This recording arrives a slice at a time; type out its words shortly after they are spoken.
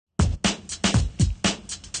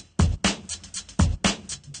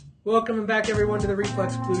Welcome back, everyone, to the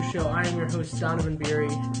Reflex Blues Show. I am your host, Donovan Beery,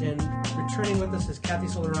 and returning with us is Cathy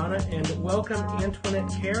Solarana, and welcome,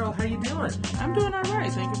 Antionette Carroll. How you doing? I'm doing all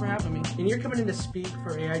right. Thank you for having me. And you're coming in to speak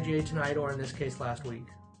for AIGA tonight, or in this case, last week.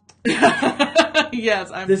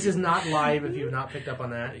 Yes, This is not live if you've not picked up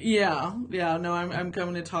on that. Yeah. No, I'm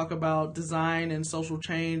coming to talk about design and social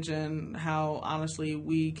change and how, honestly,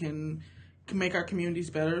 we can make our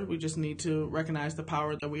communities better. We just need to recognize the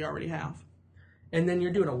power that we already have. And then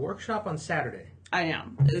you're doing a workshop on Saturday. I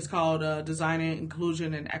am. It's called Design and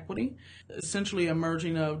Inclusion and Equity. Essentially a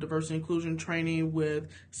merging of diversity and inclusion training with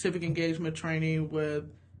civic engagement training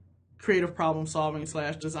with creative problem solving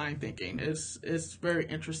 / design thinking. It's very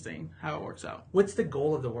interesting how it works out. What's the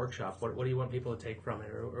goal of the workshop? What do you want people to take from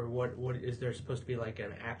it? Or what is there supposed to be like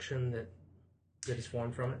an action that is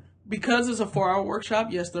formed from it? Because it's a 4-hour workshop,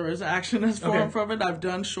 yes, there is action that's formed from it. I've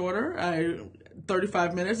done shorter.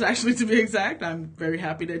 35 minutes, actually, to be exact. I'm very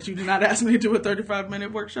happy that you did not ask me to do a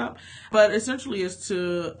 35-minute workshop. But essentially it's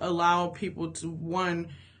to allow people to, one,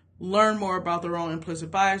 learn more about their own implicit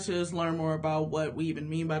biases, learn more about what we even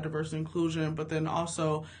mean by diversity and inclusion, but then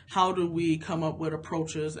also how do we come up with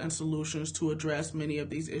approaches and solutions to address many of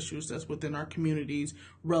these issues that's within our communities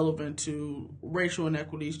relevant to racial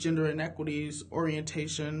inequities, gender inequities,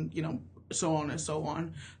 orientation, so on and so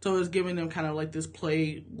on. So it's giving them kind of like this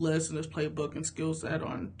play list and this playbook and skill set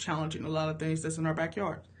on challenging a lot of things that's in our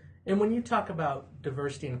backyard. And when you talk about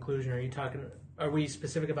diversity and inclusion, are we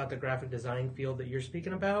specific about the graphic design field that you're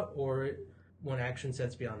speaking about, or one action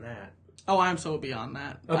sets beyond that? Oh, I'm so beyond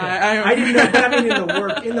that. Okay. I didn't know, but I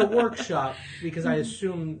mean in the workshop, because I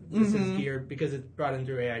assume this is geared, because it's brought in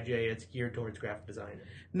through AIGA, it's geared towards graphic design.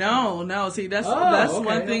 No. See, that's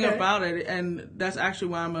one thing about it, and that's actually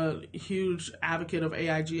why I'm a huge advocate of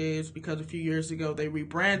AIGA, is because a few years ago they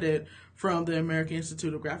rebranded from the American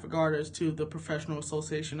Institute of Graphic Artists to the Professional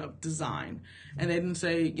Association of Design. And they didn't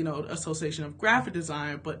say, Association of Graphic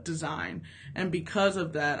Design, but design. And because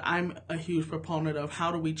of that, I'm a huge proponent of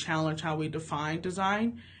how do we challenge how we define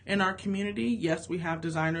design in our community. Yes, we have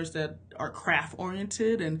designers that are craft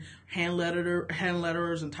oriented and hand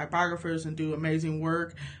letterers and typographers and do amazing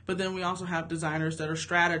work. But then we also have designers that are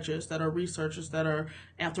strategists, that are researchers, that are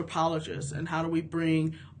anthropologists. And how do we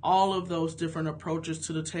bring all of those different approaches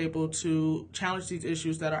to the table to challenge these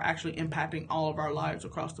issues that are actually impacting all of our lives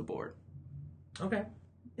across the board? Okay.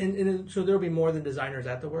 And so there will be more than designers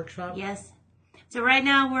at the workshop? Yes. So right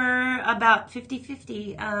now we're about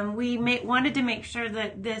 50-50. We wanted to make sure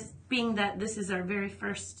that this is our very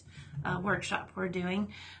first workshop we're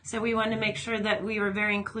doing, so we wanted to make sure that we were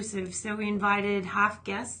very inclusive. So we invited half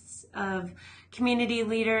guests of community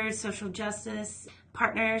leaders, social justice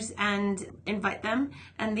partners, and invite them,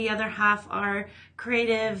 and the other half are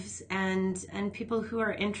creatives and people who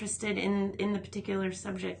are interested in the particular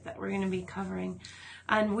subject that we're going to be covering.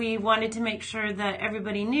 And we wanted to make sure that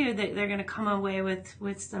everybody knew that they're going to come away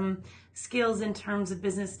with some skills in terms of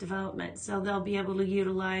business development. So they'll be able to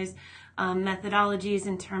utilize methodologies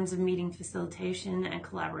in terms of meeting facilitation and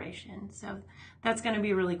collaboration. So that's going to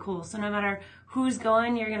be really cool. So no matter who's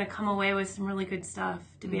going, you're going to come away with some really good stuff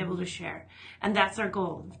to be able to share. And that's our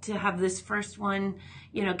goal, to have this first one,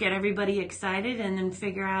 get everybody excited and then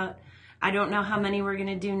figure out, I don't know how many we're going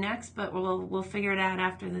to do next, but we'll figure it out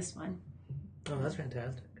after this one. Oh, that's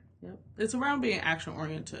fantastic. Yep. It's around being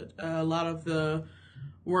action-oriented. A lot of the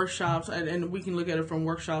workshops, and we can look at it from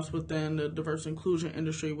workshops within the diversity inclusion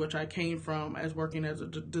industry, which I came from as working as a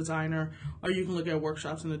designer, or you can look at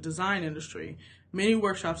workshops in the design industry. Many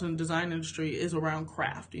workshops in the design industry is around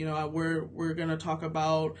craft. We're going to talk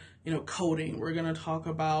about, coding. We're going to talk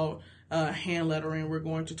about hand lettering. We're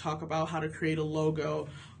going to talk about how to create a logo,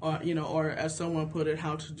 or as someone put it,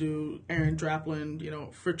 how to do Aaron Draplin,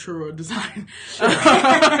 Futura design.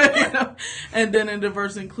 And then in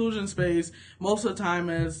diverse inclusion space, most of the time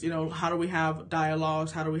is, how do we have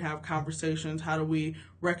dialogues? How do we have conversations? How do we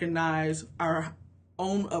recognize our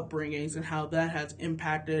own upbringings and how that has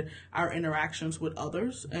impacted our interactions with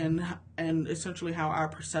others, and essentially how our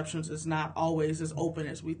perceptions is not always as open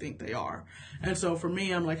as we think they are. And so for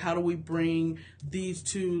me, I'm like, how do we bring these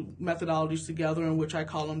two methodologies together, in which I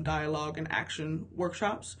call them dialogue and action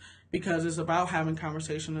workshops, because it's about having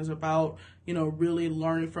conversation, it's about, really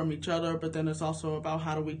learning from each other, but then it's also about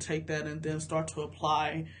how do we take that and then start to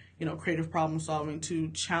apply creative problem solving to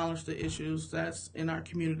challenge the issues that's in our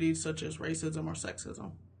communities, such as racism or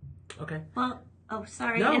sexism. Okay. Well,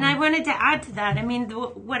 sorry. No. And I wanted to add to that. I mean,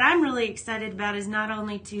 what I'm really excited about is not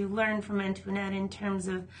only to learn from Antionette in terms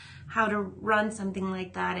of how to run something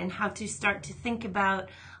like that and how to start to think about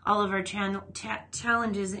all of our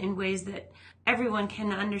challenges in ways that everyone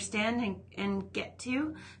can understand and get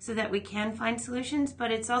to, so that we can find solutions.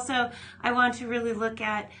 But it's also, I want to really look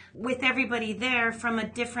at, with everybody there, from a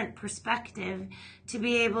different perspective, to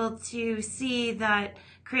be able to see that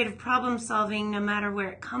creative problem solving, no matter where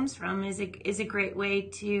it comes from, is a great way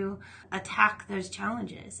to attack those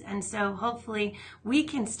challenges. And so hopefully we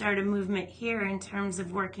can start a movement here in terms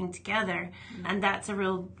of working together. And that's a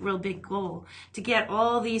real big goal, to get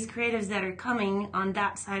all these creatives that are coming on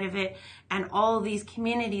that side of it, and all these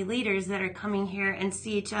community leaders that are coming here, and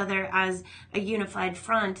see each other as a unified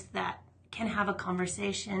front that can have a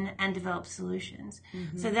conversation and develop solutions.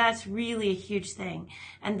 Mm-hmm. So that's really a huge thing.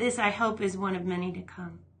 And this, I hope, is one of many to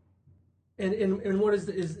come. And what is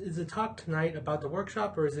the talk tonight about the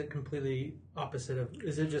workshop, or is it completely opposite of,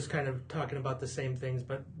 is it just kind of talking about the same things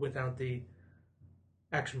but without the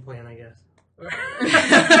action plan, I guess?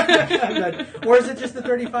 Or is it just the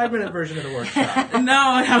 35-minute version of the workshop?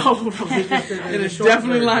 No. It is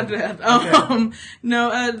definitely like that. Okay.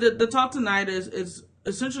 No, the talk tonight is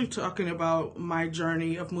essentially talking about my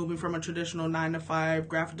journey of moving from a traditional 9-to-5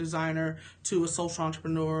 graphic designer to a social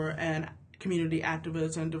entrepreneur and community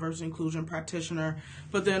activist and diversity inclusion practitioner,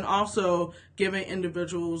 but then also giving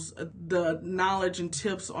individuals the knowledge and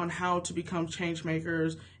tips on how to become change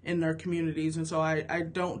makers in their communities. And so I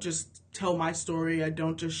don't just tell my story, I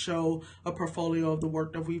don't just show a portfolio of the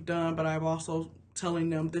work that we've done, but I've also telling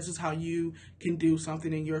them this is how you can do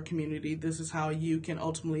something in your community. This is how you can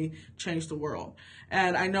ultimately change the world.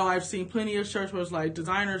 And I know I've seen plenty of shirts where it's like,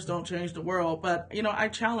 designers don't change the world. But, I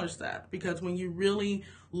challenge that, because when you really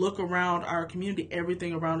look around our community,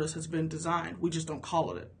 everything around us has been designed. We just don't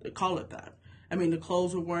call it that. I mean, the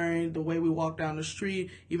clothes we're wearing, the way we walk down the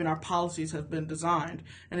street, even our policies have been designed.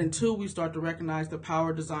 And until we start to recognize the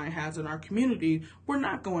power design has in our community, we're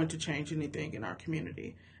not going to change anything in our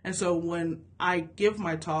community. And so when I give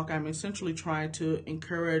my talk, I'm essentially trying to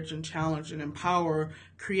encourage and challenge and empower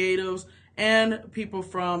creatives and people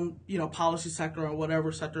from, policy sector or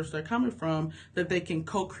whatever sectors they're coming from, that they can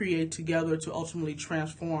co-create together to ultimately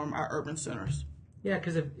transform our urban centers. Yeah,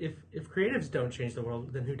 because if creatives don't change the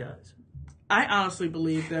world, then who does? I honestly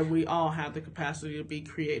believe that we all have the capacity to be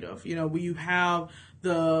creative. You have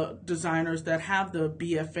the designers that have the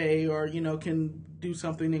BFA or, can do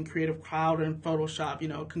something in Creative Cloud and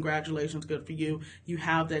Photoshop. Congratulations, good for you. You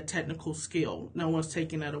have that technical skill. No one's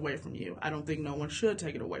taking that away from you. I don't think no one should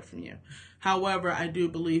take it away from you. However, I do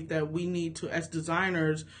believe that we need to, as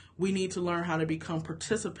designers, we need to learn how to become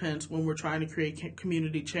participants when we're trying to create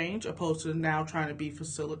community change, opposed to now trying to be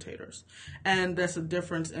facilitators. And that's a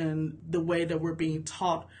difference in the way that we're being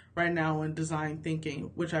taught right now in design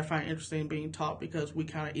thinking, which I find interesting being taught, because we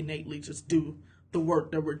kind of innately just do the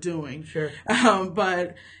work that we're doing. Sure.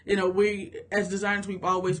 But, we, as designers, we've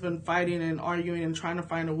always been fighting and arguing and trying to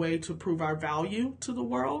find a way to prove our value to the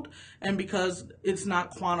world. And because it's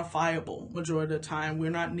not quantifiable majority of the time,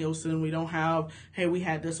 we're not Nielsen. We don't have, hey, we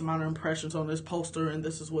had this amount of impressions on this poster and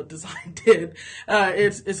this is what design did.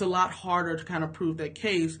 It's a lot harder to kind of prove that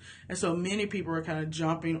case. And so many people are kind of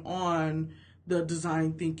jumping on the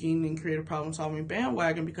design thinking and creative problem solving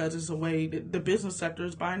bandwagon, because it's a way that the business sector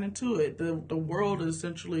is buying into it. The world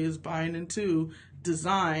essentially is buying into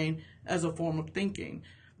design as a form of thinking.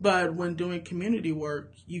 But when doing community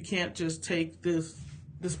work, you can't just take this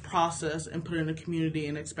process and put it in a community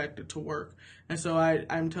and expect it to work. And so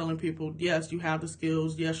I'm telling people, yes, you have the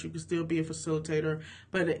skills. Yes, you can still be a facilitator.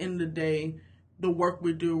 But at the end of the day, the work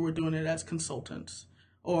we're doing it as consultants,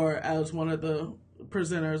 or as one of the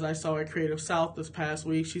presenters I saw at Creative South this past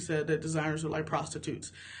week, she said that designers are like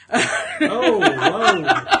prostitutes. Whoa. Am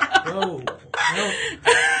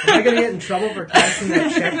I going to get in trouble for cashing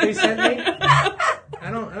that check they sent me?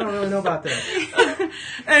 I don't really know about that.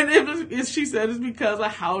 And she said it's because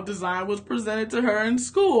of how design was presented to her in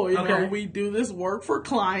school. You know, we do this work for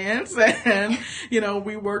clients, and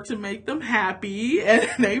we work to make them happy, and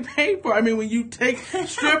they pay for it. I mean, when you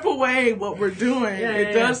strip away what we're doing,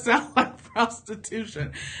 it does sound like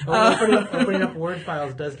prostitution. Well, opening up Word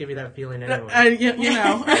files does give you that feeling anyway.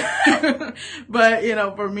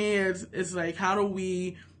 But for me, it's like, how do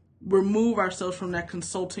we remove ourselves from that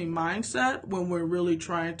consulting mindset when we're really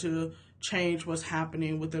trying to change what's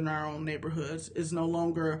happening within our own neighborhoods? Is no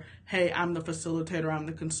longer, hey, I'm the facilitator, I'm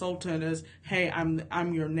the consultant. Is, hey,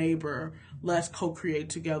 I'm your neighbor. Let's co-create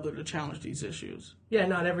together to challenge these issues. Yeah,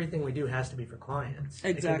 not everything we do has to be for clients.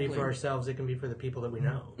 Exactly. It can be for ourselves. It can be for the people that we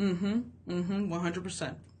know.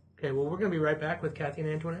 100%. Okay, well, we're going to be right back with Cathy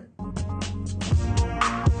and Antionette.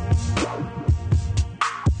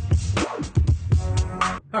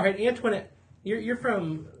 All right, Antionette, you're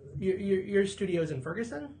from your studio's in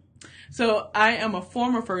Ferguson? So I am a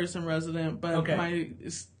former Ferguson resident, but Okay.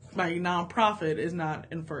 my nonprofit is not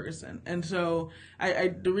in Ferguson. And so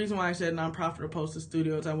the reason why I said nonprofit opposed to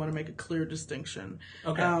studio is I want to make a clear distinction.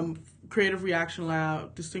 Okay. Creative Reaction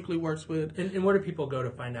Lab distinctly works with... And where do people go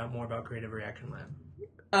to find out more about Creative Reaction Lab?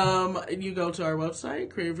 You go to our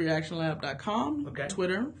website, creativereactionlab.com, Okay.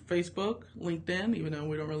 Twitter, Facebook, LinkedIn, even though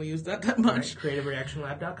we don't really use that much. Right.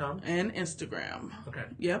 CreativeReactionLab.com. And Instagram. Okay.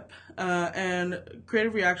 Yep. And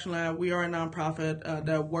Creative Reaction Lab, we are a nonprofit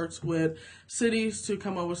that works with cities to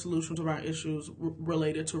come up with solutions around issues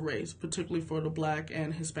related to race, particularly for the Black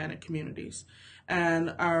and Hispanic communities.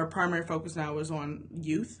 And our primary focus now is on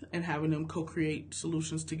youth and having them co-create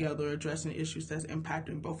solutions together, addressing issues that's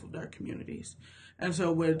impacting both of their communities. And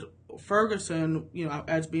so with Ferguson,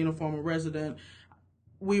 as being a former resident,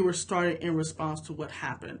 we were started in response to what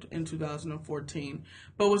happened in 2014.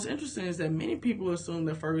 But what's interesting is that many people assume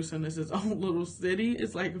that Ferguson is its own little city.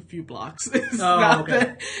 It's like a few blocks. It's not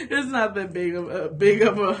that big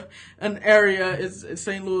of an area. It's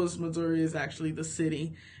St. Louis, Missouri is actually the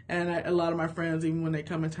city. And a lot of my friends, even when they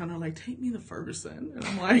come in town, are like, "Take me to Ferguson," and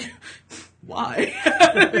I'm like, "Why?"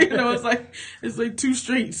 It's like 2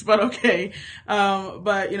 streets, but okay.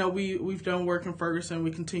 But we've done work in Ferguson.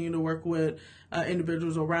 We continue to work with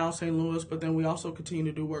individuals around St. Louis, but then we also continue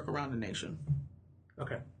to do work around the nation.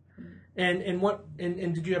 Okay.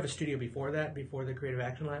 And did you have a studio before that, before the Creative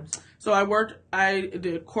Action Labs? So I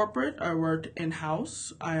did corporate, I worked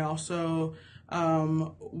in-house. I also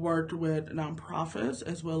worked with nonprofits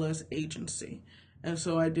as well as agency. And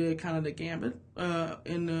so I did kind of the gambit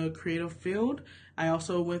in the creative field. I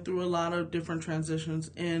also went through a lot of different transitions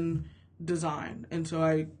in design. And so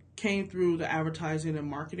I came through the advertising and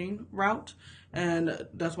marketing route. And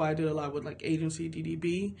that's why I did a lot with like agency,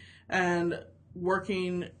 DDB. And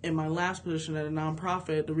working in my last position at a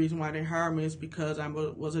nonprofit, the reason why they hired me is because I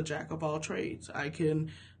was a jack of all trades. I can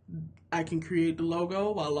create the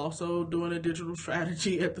logo while also doing a digital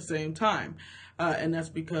strategy at the same time. And that's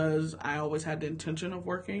because I always had the intention of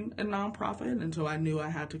working in nonprofit, and so I knew I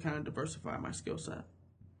had to kind of diversify my skill set.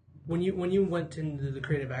 When you went into the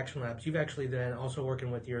Creative Action Labs, you've actually then also working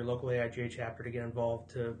with your local AIGA chapter to get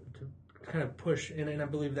involved to kind of push, and I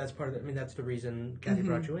believe that's part of it. I mean, that's the reason Cathy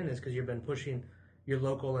brought you in, is because you've been pushing your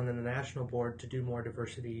local and then the national board to do more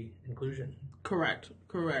diversity inclusion. Correct.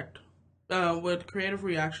 With Creative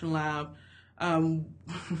Reaction Lab,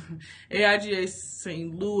 AIGA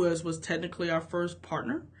St. Louis was technically our first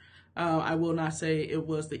partner. I will not say it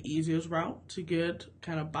was the easiest route to get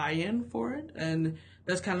kind of buy-in for it, and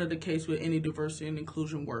that's kind of the case with any diversity and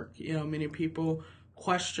inclusion work. Many people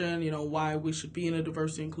question, why we should be in a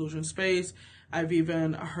diversity inclusion space. I've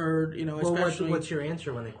even heard, especially... What's your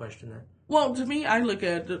answer when they question that? Well, to me, I look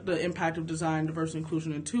at the impact of design, diversity,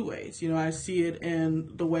 inclusion in 2 ways. I see it in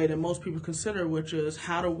the way that most people consider, which is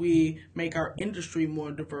how do we make our industry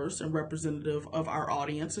more diverse and representative of our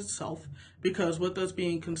audience itself? Because with us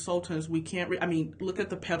being consultants, we can't... look at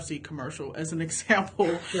the Pepsi commercial as an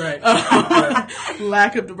example right. of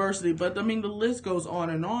lack of diversity. But, the list goes on.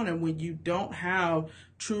 And when you don't have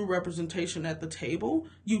true representation at the table,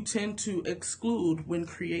 you tend to exclude when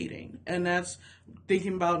creating. And that's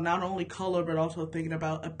thinking about not only color, but also thinking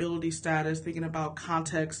about ability status, thinking about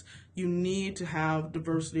context. You need to have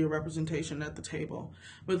diversity or representation at the table.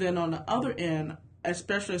 But then on the other end,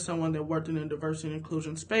 especially as someone that worked in a diversity and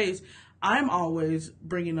inclusion space, I'm always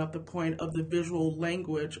bringing up the point of the visual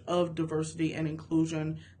language of diversity and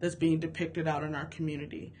inclusion that's being depicted out in our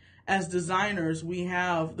community. As designers, we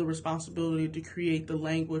have the responsibility to create the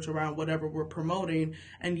language around whatever we're promoting,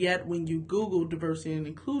 and yet when you Google diversity and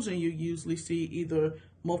inclusion, you usually see either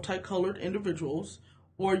multicolored individuals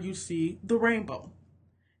or you see the rainbow.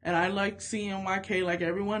 And I like CMYK like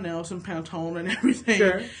everyone else and Pantone and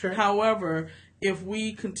everything. Sure. However, if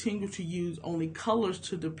we continue to use only colors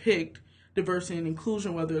to depict diversity and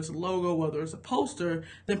inclusion, whether it's a logo, whether it's a poster,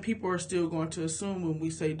 then people are still going to assume when we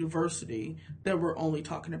say diversity that we're only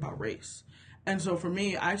talking about race. And so for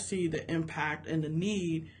me, I see the impact and the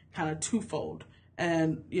need kind of twofold.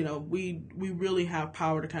 And, we really have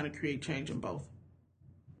power to kind of create change in both.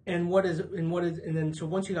 And so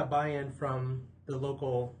once you got buy-in from the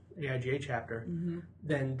local AIGA chapter,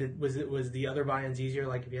 then was the other buy-ins easier?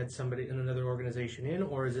 Like if you had somebody in another organization in,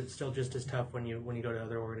 or is it still just as tough when you go to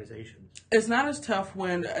other organizations? It's not as tough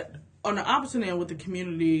when, on the opposite end with the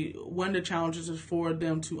community, one of the challenges is for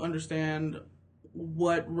them to understand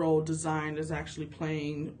what role design is actually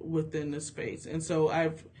playing within the space. And so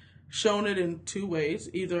I've shown it in 2 ways.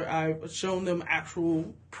 Either I've shown them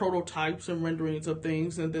actual prototypes and renderings of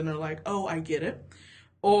things, and then they're like, oh, I get it.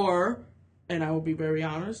 Or and I will be very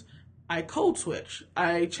honest, I code switch.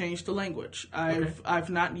 I changed the language. I've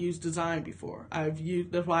not used design before.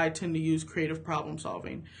 That's why I tend to use creative problem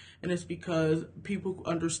solving. And it's because people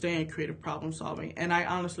understand creative problem solving. And I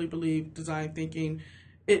honestly believe design thinking,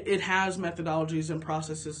 it has methodologies and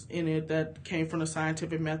processes in it that came from the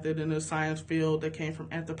scientific method in the science field, that came from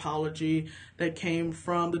anthropology, that came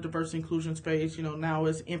from the diversity inclusion space. Now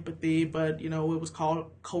it's empathy, but, it was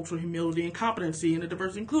called cultural humility and competency in the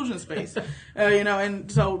diversity inclusion space. And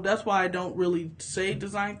so that's why I don't really say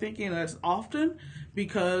design thinking as often,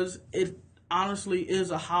 because it honestly is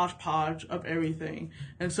a hodgepodge of everything.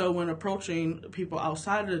 And so when approaching people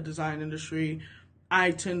outside of the design industry,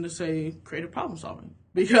 I tend to say creative problem solving,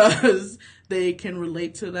 because they can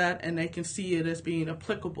relate to that and they can see it as being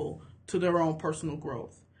applicable to their own personal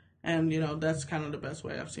growth. And, that's kind of the best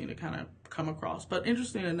way I've seen it kind of come across. But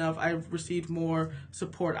interesting enough, I've received more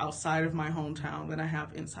support outside of my hometown than I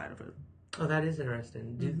have inside of it. Oh, that is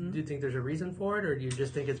interesting. Do you think there's a reason for it, or do you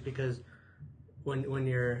just think it's because when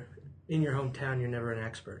you're in your hometown, you're never an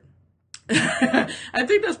expert? I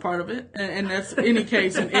think that's part of it. And that's any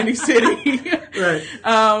case in any city. Right.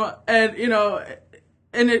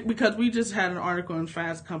 Because we just had an article in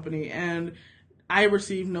Fast Company, and I've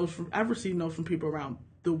received notes from people around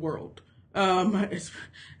the world. I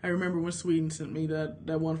remember when Sweden sent me that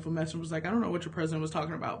wonderful message, was like, I don't know what your president was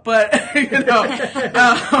talking about, but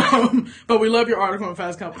but we love your article in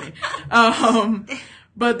Fast Company.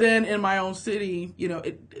 But then in my own city,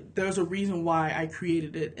 there's a reason why I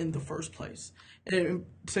created it in the first place.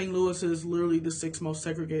 St. Louis is literally the 6th most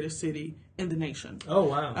segregated city in the nation. Oh,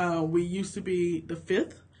 wow. We used to be the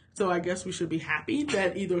 5th, so I guess we should be happy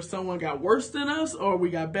that either someone got worse than us or we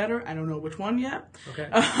got better. I don't know which one yet. Okay.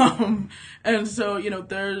 And so,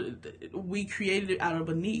 we created it out of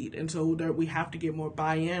a need. And so we have to get more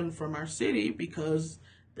buy-in from our city, because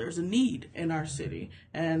there's a need in our city,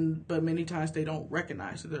 but many times they don't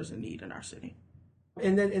recognize that there's a need in our city.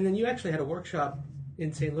 And then you actually had a workshop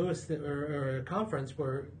in St. Louis or a conference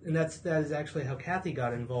that is actually how Cathy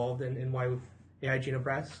got involved, and why AIG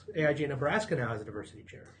Nebraska now has a diversity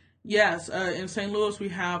chair. Yes, in St. Louis we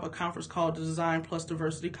have a conference called the Design Plus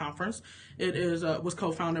Diversity Conference. It was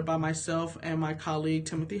co-founded by myself and my colleague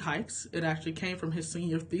Timothy Hikes. It actually came from his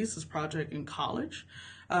senior thesis project in college,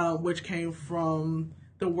 which came from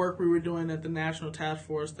the work we were doing at the National Task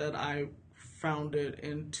Force that I founded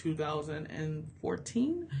in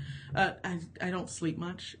 2014. I don't sleep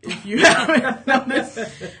much, if you haven't noticed.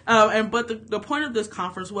 But the point of this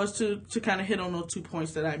conference was to kind of hit on those 2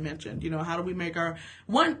 points that I mentioned. How do we make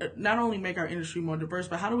not only make our industry more diverse,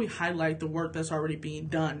 but how do we highlight the work that's already being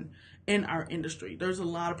done in our industry? There's a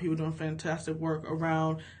lot of people doing fantastic work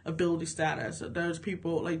around ability status. There's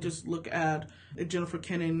people, just look at Jennifer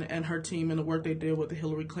Kennan and her team and the work they did with the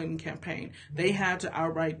Hillary Clinton campaign. They had to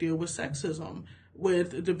outright deal with sexism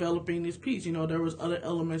with developing this piece. There was other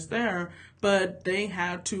elements there, but they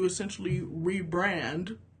had to essentially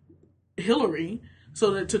rebrand Hillary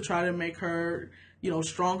so that to try to make her,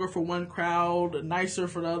 stronger for one crowd, nicer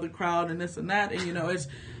for the other crowd, and this and that. And, it's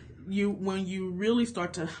when you really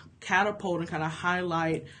start to catapult and kind of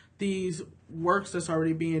highlight these works that's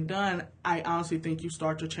already being done, I honestly think you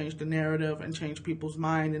start to change the narrative and change people's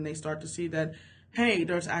mind, and they start to see that, hey,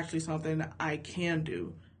 there's actually something that I can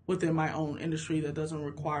do within my own industry that doesn't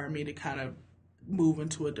require me to kind of move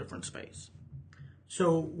into a different space.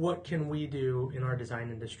 So what can we do in our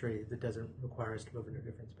design industry that doesn't require us to move into a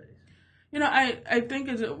different space? I think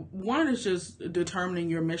one is just determining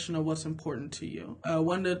your mission of what's important to you.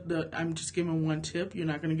 I'm just giving one tip. You're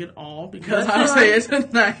not going to get all, because I'll say it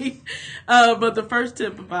tonight. But the first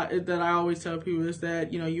tip about it that I always tell people is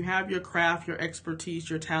that, you have your craft, your expertise,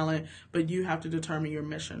 your talent, but you have to determine your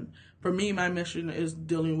mission. For me, my mission is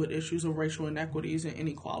dealing with issues of racial inequities and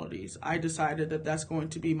inequalities. I decided that that's going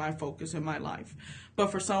to be my focus in my life. But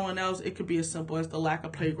for someone else, it could be as simple as the lack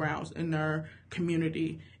of playgrounds in their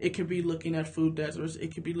community. It could be looking at food deserts.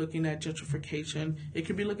 It could be looking at gentrification. It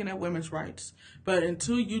could be looking at women's rights. But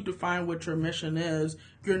until you define what your mission is,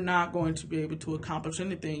 you're not going to be able to accomplish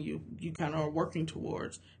anything you kind of are working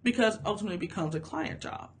towards, because ultimately it becomes a client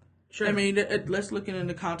job. Sure. I mean, let's look in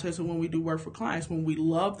the context of when we do work for clients. When we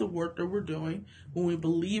love the work that we're doing, when we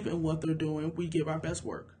believe in what they're doing, we give our best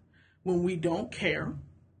work. When we don't care,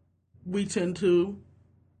 we tend to...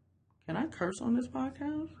 Can I curse on this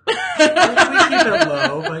podcast? We keep it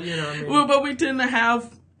low, but Well, but we tend to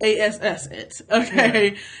have ASS it,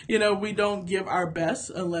 okay? Yeah. We don't give our best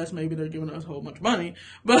unless maybe they're giving us a whole bunch of money.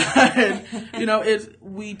 But,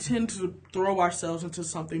 we tend to throw ourselves into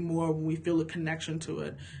something more when we feel a connection to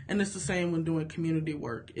it. And it's the same when doing community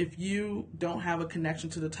work. If you don't have a connection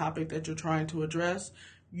to the topic that you're trying to address,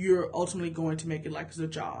 you're ultimately going to make it like it's a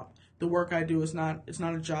job. The work I do it's not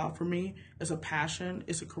a job for me. It's a passion,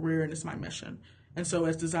 it's a career, and it's my mission. And so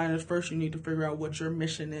as designers, first you need to figure out what your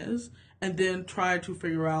mission is, and then try to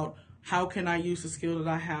figure out how can I use the skill that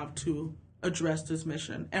I have to address this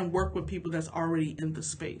mission and work with people that's already in the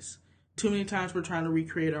space. Too many times we're trying to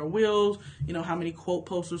recreate our wheels. How many quote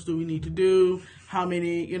posters do we need to do? How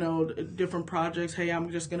many, different projects? Hey,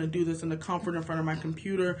 I'm just going to do this in the comfort in front of my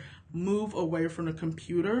computer. Move away from the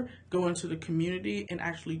computer, go into the community and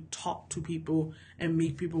actually talk to people and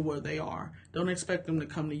meet people where they are. Don't expect them to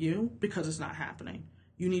come to you because it's not happening.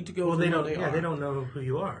 You need to go where they are. They don't know who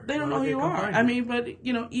you are. They don't know who you are. I mean, but,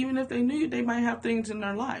 even if they knew you, they might have things in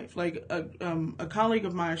their life. Like a colleague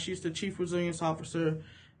of mine, she's the chief resilience officer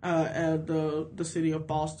at the city of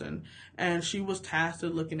Boston. And she was tasked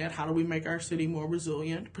with looking at how do we make our city more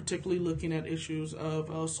resilient, particularly looking at issues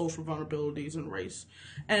of social vulnerabilities and race.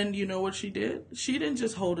 And you know what she did? She didn't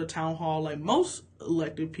just hold a town hall like most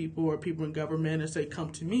elected people or people in government and say,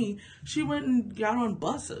 come to me. She went and got on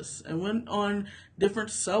buses and went on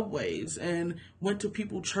different subways and went to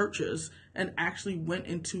people's churches and actually went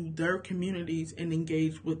into their communities and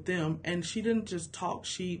engaged with them. And she didn't just talk,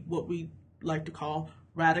 she, what we like to call,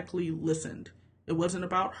 radically listened. It wasn't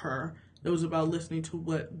about her. It was about listening to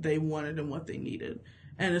what they wanted and what they needed.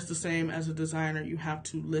 And it's the same as a designer. You have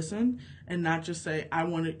to listen and not just say,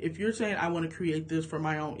 if you're saying I want to create this for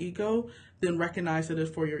my own ego, then recognize that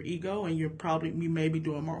it's for your ego and you may be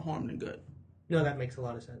doing more harm than good. No, that makes a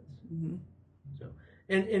lot of sense. Mm-hmm. So,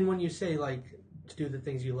 and when you say like to do the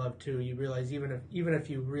things you love too, you realize even if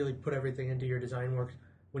you really put everything into your design work,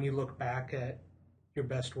 when you look back at your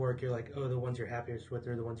best work, you're like, oh, the ones you're happiest with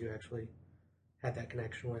are the ones you actually had that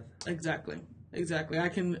connection with. Exactly. I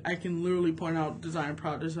can literally point out design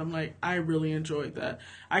projects. I'm like, I really enjoyed that.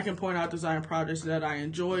 I can point out design projects that I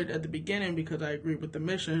enjoyed at the beginning because I agreed with the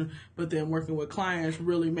mission, but then working with clients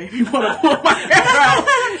really made me want to pull my hair out.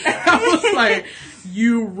 And I was like,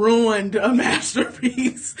 you ruined a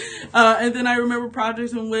masterpiece. And then I remember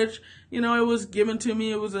projects in which, it was given to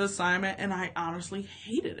me, it was an assignment, and I honestly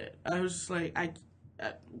hated it. I was just like,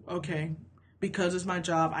 okay, because it's my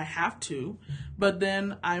job, I have to. But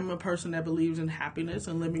then I'm a person that believes in happiness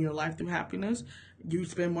and living your life through happiness. You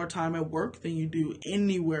spend more time at work than you do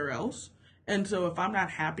anywhere else. And so if I'm not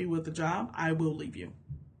happy with the job, I will leave you.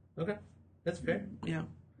 Okay, that's fair. Yeah.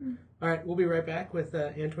 All right, we'll be right back with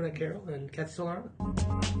Antionette Carroll and Cathy Solarana.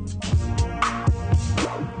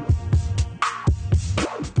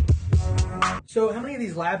 So how many of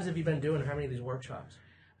these labs have you been doing? How many of these workshops?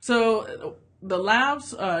 So the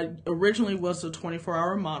labs originally was a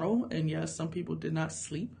 24-hour model, and yes, some people did not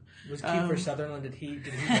sleep. Was Kiefer Sutherland, did he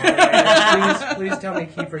moderate? please tell me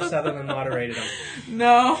Kiefer Sutherland moderated him.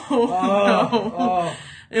 No. No.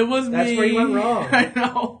 It was me. That's where you went wrong. I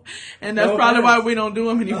know. And that's probably why we don't do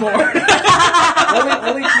them anymore.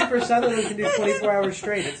 Only Kiefer Sutherland can do 24 hours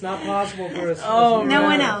straight. It's not possible for us. No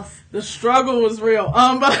one else. The struggle was real.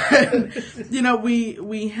 But,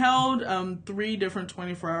 we held 3 different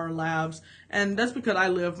 24-hour labs. And that's because I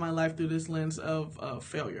live my life through this lens of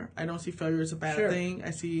failure. I don't see failure as a bad thing.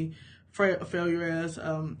 I see failure as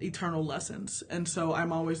eternal lessons. And so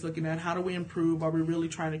I'm always looking at how do we improve? Are we really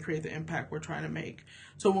trying to create the impact we're trying to make?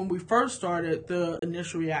 So when we first started, the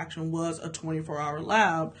initial reaction was a 24-hour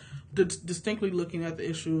lab, distinctly looking at the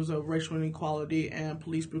issues of racial inequality and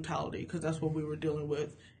police brutality, because that's what we were dealing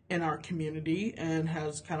with in our community and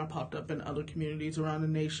has kind of popped up in other communities around the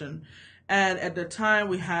nation. And at the time,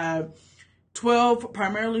 we had 12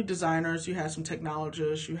 primarily designers. You had some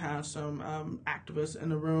technologists, you had some activists in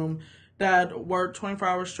the room that worked 24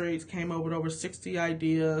 hours straight, came up with over 60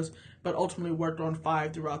 ideas, but ultimately worked on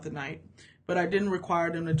 5 throughout the night. But I didn't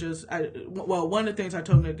require them to one of the things I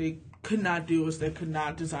told them that they could not do is they could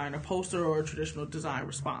not design a poster or a traditional design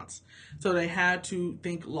response. So they had to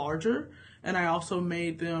think larger. And I also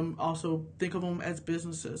made them also think of them as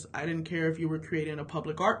businesses. I didn't care if you were creating a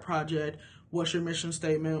public art project. What's your mission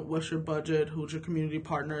statement? What's your budget? Who's your community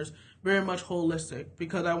partners? Very much holistic,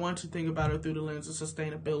 because I want to think about it through the lens of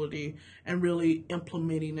sustainability and really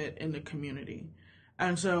implementing it in the community.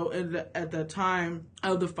 And so at that time,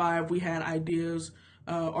 of the 5, we had ideas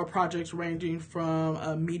or projects ranging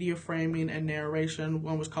from media framing and narration.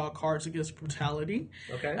 One was called Cards Against Brutality,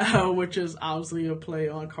 which is obviously a play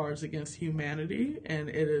on Cards Against Humanity, and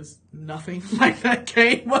it is nothing like that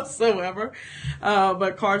game whatsoever.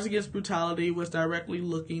 But Cards Against Brutality was directly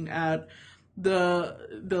looking at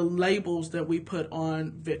the labels that we put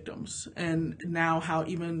on victims, and now how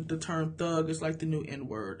even the term thug is like the new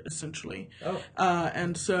N-word, essentially. Oh.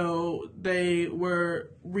 And so they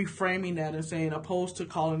were reframing that and saying, opposed to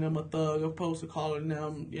calling them a thug, opposed to calling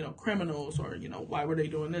them, criminals, or, why were they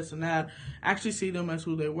doing this and that, actually see them as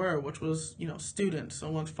who they were, which was, students,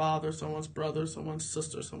 someone's father, someone's brother, someone's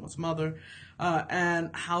sister, someone's mother.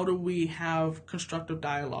 And how do we have constructive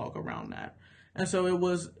dialogue around that? And so it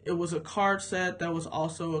was a card set that was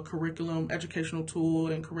also a curriculum, educational tool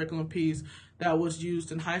and curriculum piece that was used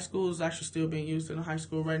in high schools. It's actually still being used in high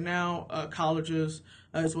school right now, colleges,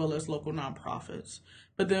 as well as local nonprofits.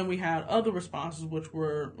 But then we had other responses, which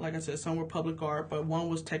were, like I said, some were public art, but one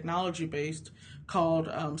was technology-based called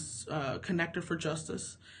Connector for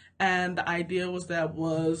Justice. And the idea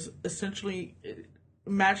was essentially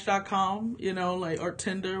Match.com, or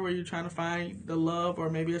Tinder, where you're trying to find the love or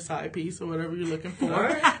maybe a side piece or whatever you're looking for.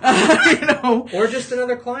 Right. Or just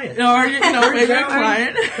another client. Or, maybe a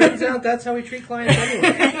client. Turns out that's how we treat clients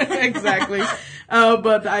anyway. Exactly.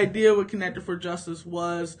 But the idea with Connected for Justice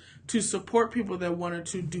was to support people that wanted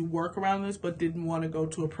to do work around this but didn't want to go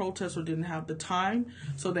to a protest or didn't have the time.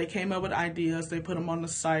 So they came up with ideas, they put them on the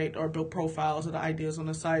site or built profiles of the ideas on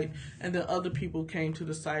the site, and then other people came to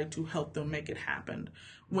the site to help them make it happen.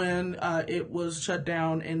 When it was shut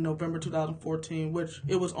down in November 2014, which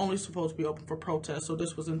it was only supposed to be open for protest, so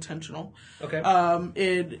this was intentional. Okay.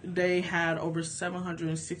 They had over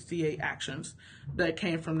 768 actions that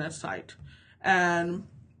came from that site. And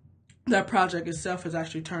that project itself has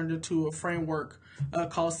actually turned into a framework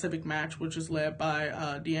called Civic Match, which is led by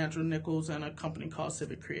Deandra Nichols and a company called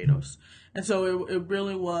Civic Creatives. And so it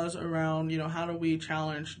really was around, how do we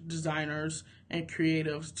challenge designers and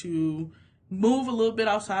creatives to move a little bit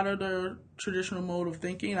outside of their traditional mode of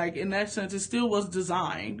thinking. Like, in that sense, it still was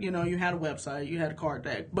design. You had a website, you had a card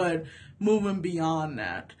deck, but moving beyond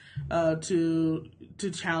that to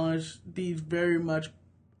challenge these very much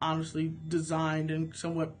honestly designed and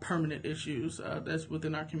somewhat permanent issues that's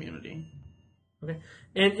within our community. Okay,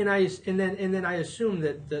 and then I assume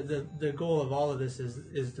that the goal of all of this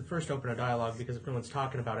is to first open a dialogue, because if no one's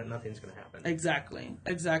talking about it, nothing's going to happen. Exactly.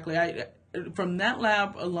 From that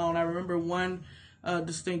lab alone, I remember one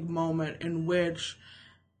distinct moment in which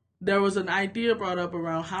there was an idea brought up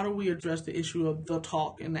around how do we address the issue of the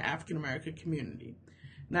talk in the African American community.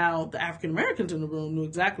 Now, the African Americans in the room knew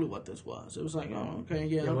exactly what this was. It was like, oh, okay,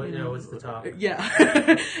 yeah. What's the talk? Yeah.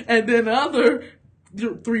 And then the other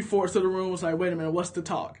 3/4 of the room was like, wait a minute, what's the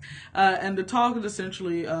talk? And the talk is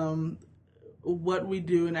essentially what we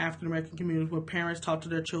do in the African American communities, where parents talk to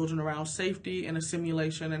their children around safety and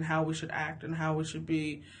assimilation and how we should act and how we should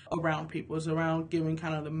be around people. It's around giving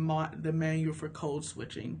kind of the manual for code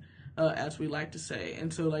switching, as we like to say.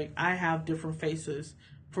 And so, like, I have different faces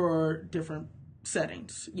for different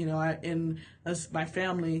settings. My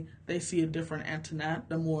family, they see a different Antionette,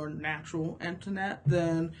 the more natural Antionette,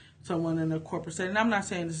 than someone in a corporate setting. I'm not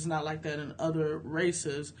saying this is not like that in other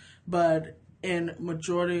races, but in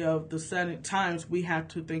majority of the times, we have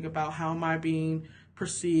to think about, how am I being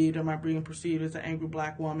perceived? Am I being perceived as an angry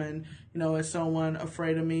black woman? As someone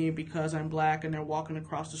afraid of me because I'm black and they're walking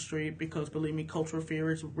across the street? Because, believe me, cultural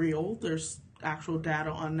fear is real. There's actual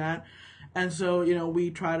data on that. And so,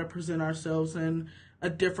 we try to present ourselves in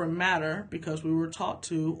a different manner because we were taught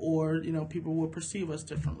to, or, people will perceive us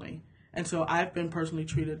differently. And so I've been personally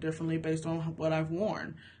treated differently based on what I've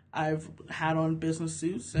worn. I've had on business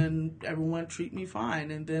suits and everyone treat me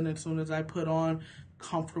fine. And then as soon as I put on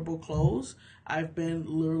comfortable clothes, I've been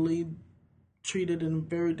literally treated in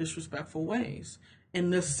very disrespectful ways in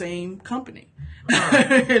the same company.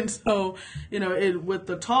 And so, with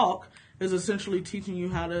the talk, is essentially teaching you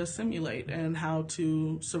how to assimilate and how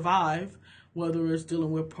to survive, whether it's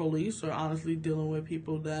dealing with police or honestly dealing with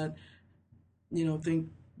people that,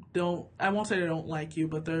 I won't say they don't like you,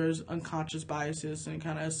 but there's unconscious biases and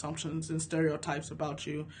kind of assumptions and stereotypes about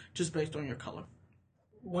you just based on your color.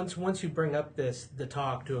 Once you bring up the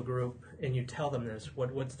talk to a group and you tell them this,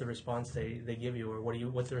 what's the response they give you, or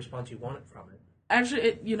what's the response you wanted from it?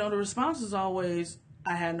 Actually, the response is always,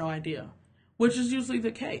 I had no idea. Which is usually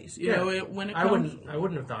the case, when it comes. I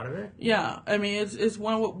wouldn't have thought of it. Yeah, I mean, it's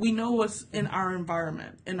one we know what's in our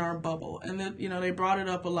environment, in our bubble, and then they brought it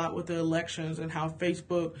up a lot with the elections and how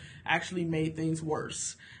Facebook actually made things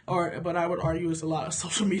worse. But I would argue it's a lot of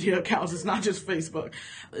social media accounts. It's not just Facebook.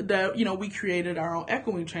 That we created our own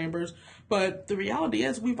echoing chambers, But the reality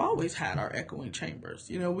is we've always had our echoing chambers.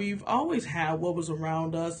 We've always had what was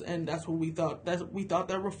around us, and that's what we thought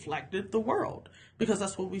that reflected the world, because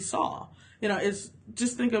that's what we saw. It's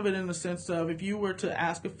just, think of it in the sense of, if you were to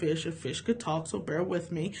ask a fish could talk, so bear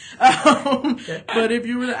with me. But if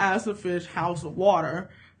you were to ask a fish, how's the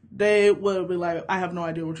water? They would be like, I have no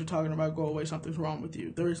idea what you're talking about. Go away. Something's wrong with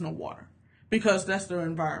you. There is no water, because that's their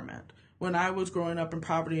environment. When I was growing up in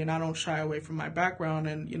poverty, and I don't shy away from my background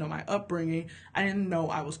and, my upbringing, I didn't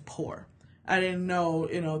know I was poor. I didn't know,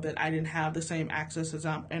 that I didn't have the same access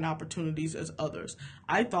and opportunities as others.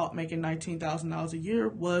 I thought making $19,000 a year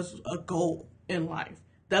was a goal in life.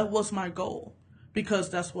 That was my goal,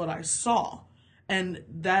 because that's what I saw. And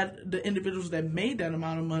that the individuals that made that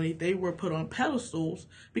amount of money, they were put on pedestals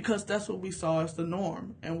because that's what we saw as the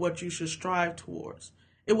norm and what you should strive towards.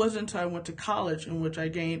 It wasn't until I went to college, in which I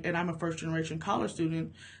gained, and I'm a first-generation college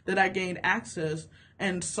student, that I gained access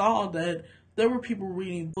and saw that there were people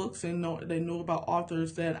reading books and they knew about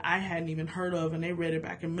authors that I hadn't even heard of, and they read it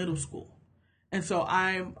back in middle school. And so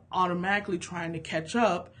I'm automatically trying to catch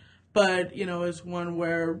up, but, it's one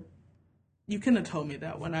where you couldn't have told me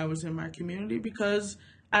that when I was in my community, because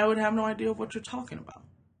I would have no idea of what you're talking about.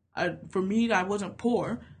 For me, I wasn't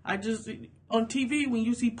poor. On TV, when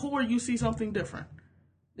you see poor, you see something different.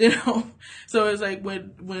 So it's like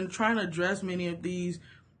when trying to address many of these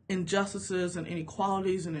injustices and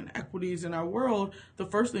inequalities and inequities in our world, the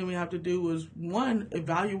first thing we have to do is, one,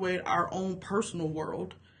 evaluate our own personal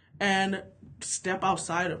world and step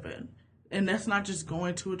outside of it. And that's not just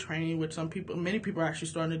going to a training, which many people are actually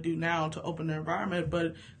starting to do now to open their environment,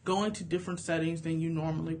 but going to different settings than you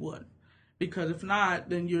normally would. Because if not,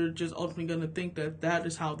 then you're just ultimately going to think that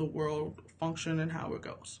is how the world functions and how it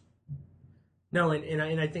goes. No,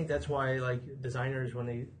 and I think that's why, like, designers,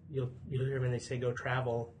 when you'll hear when they say go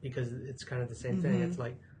travel, because it's kind of the same thing. It's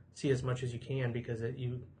like, see as much as you can, because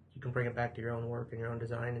you can bring it back to your own work and your own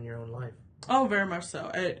design and your own life. Oh, very much so.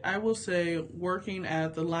 I will say, working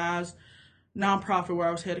at the last nonprofit where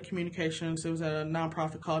I was head of communications, it was at a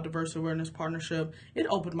nonprofit called Diversity Awareness Partnership. It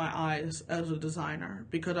opened my eyes as a designer,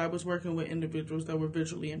 because I was working with individuals that were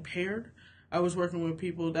visually impaired. I was working with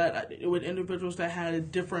individuals that had a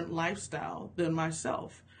different lifestyle than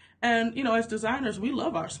myself. And, as designers, we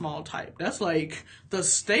love our small type. That's like the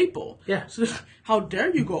staple. Yeah. So how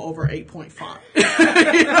dare you go over 8-point font?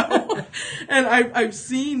 And I've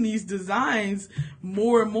seen these designs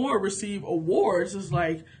more and more receive awards. It's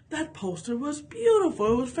like, that poster was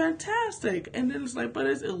beautiful. It was fantastic. And then it's like, but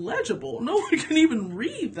it's illegible. Nobody can even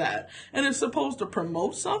read that. And it's supposed to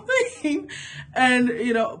promote something. And,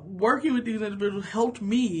 working with these individuals helped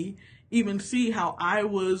me even see how I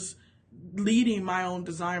was leading my own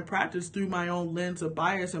design practice through my own lens of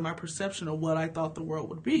bias and my perception of what I thought the world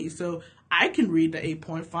would be. So I can read the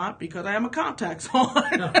 8-point font because I have my contacts on.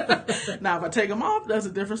 Now, if I take them off, that's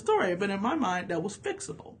a different story. But in my mind, that was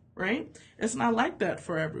fixable, right? It's not like that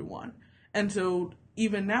for everyone. And so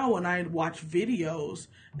even now when I watch videos,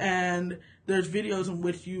 and there's videos in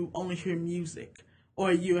which you only hear music,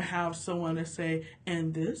 or you have someone that say,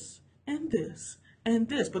 and this, and this, and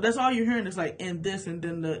this, but that's all you're hearing is like, and this, and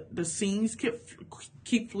then the scenes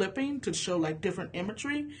keep flipping to show like different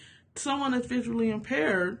imagery. Someone that's visually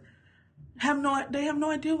impaired they have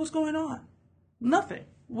no idea what's going on. Nothing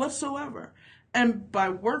whatsoever. And by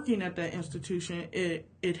working at that institution,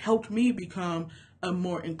 it helped me become a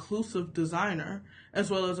more inclusive designer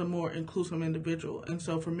as well as a more inclusive individual. And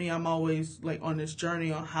so for me, I'm always like on this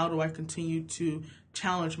journey on how do I continue to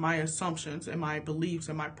challenge my assumptions and my beliefs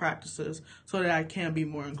and my practices so that I can be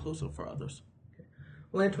more inclusive for others.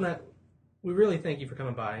 Well, Antionette, we really thank you for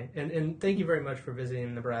coming by, and thank you very much for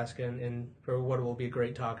visiting Nebraska and for what will be a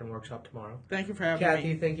great talk and workshop tomorrow. Thank you for having me.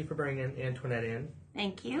 Cathy, thank you for bringing Antionette in.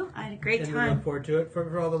 Thank you. I had a great time. And we look forward to it.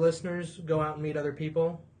 For all the listeners, go out and meet other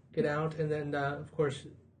people, get out, and then, of course,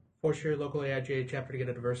 force your local AIGA chapter to get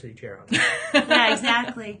a diversity chair on. Yeah,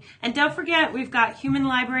 exactly. And don't forget, we've got Human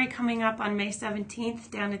Library coming up on May 17th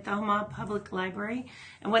down at the Omaha Public Library.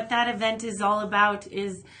 And what that event is all about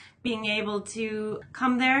is being able to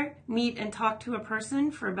come there, meet and talk to a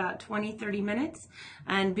person for about 20, 30 minutes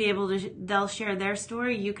and be able to, they'll share their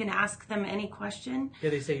story. You can ask them any question.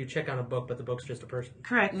 Yeah, they say you check on a book, but the book's just a person.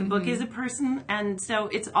 Correct. The book is a person. And so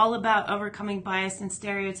it's all about overcoming bias and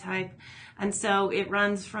stereotype. And so it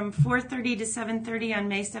runs from 4:30 to 7:30 on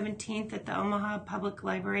May 17th at the Omaha Public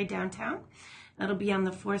Library downtown. That'll be on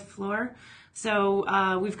the 4th floor.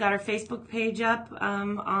 So we've got our Facebook page up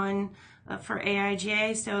on for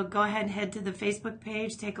AIGA. So go ahead and head to the Facebook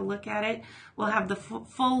page, take a look at it. We'll have the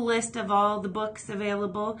full list of all the books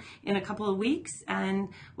available in a couple of weeks, and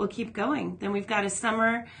we'll keep going. Then we've got a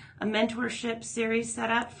mentorship series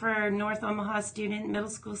set up for North Omaha middle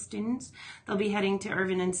school students. They'll be heading to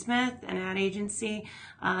Irvin and Smith, an ad agency.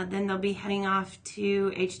 Then they'll be heading off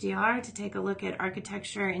to HDR to take a look at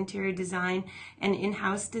architecture, interior design, and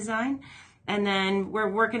in-house design. And then we're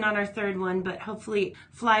working on our third one, but hopefully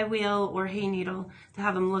Flywheel or Hayneedle to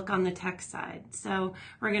have them look on the tech side. So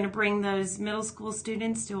we're going to bring those middle school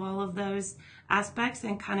students to all of those aspects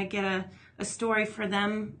and kind of get a story from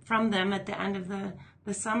them at the end of the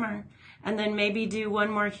summer. And then maybe do one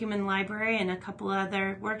more human library and a couple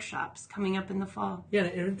other workshops coming up in the fall. Yeah,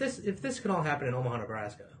 and if this can all happen in Omaha,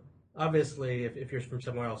 Nebraska, obviously if you're from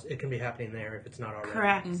somewhere else, it can be happening there if it's not already.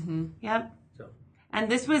 Correct. Yep. So. And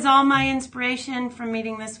this was all my inspiration from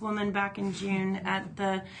meeting this woman back in June at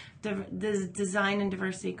the Design and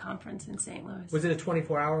Diversity Conference in St. Louis. Was it a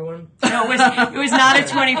 24-hour one? No, it was not a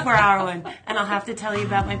 24-hour one. And I'll have to tell you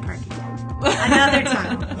about my perky another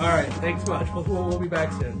time. All right. Thanks much. We'll be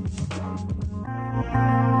back soon.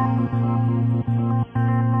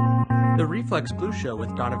 The Reflex Blues Show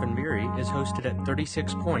with Donovan Beery is hosted at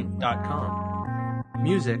 36point.com.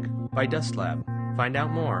 Music by Dust Lab. Find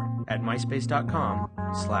out more at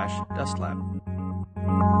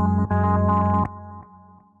myspace.com/dustlab.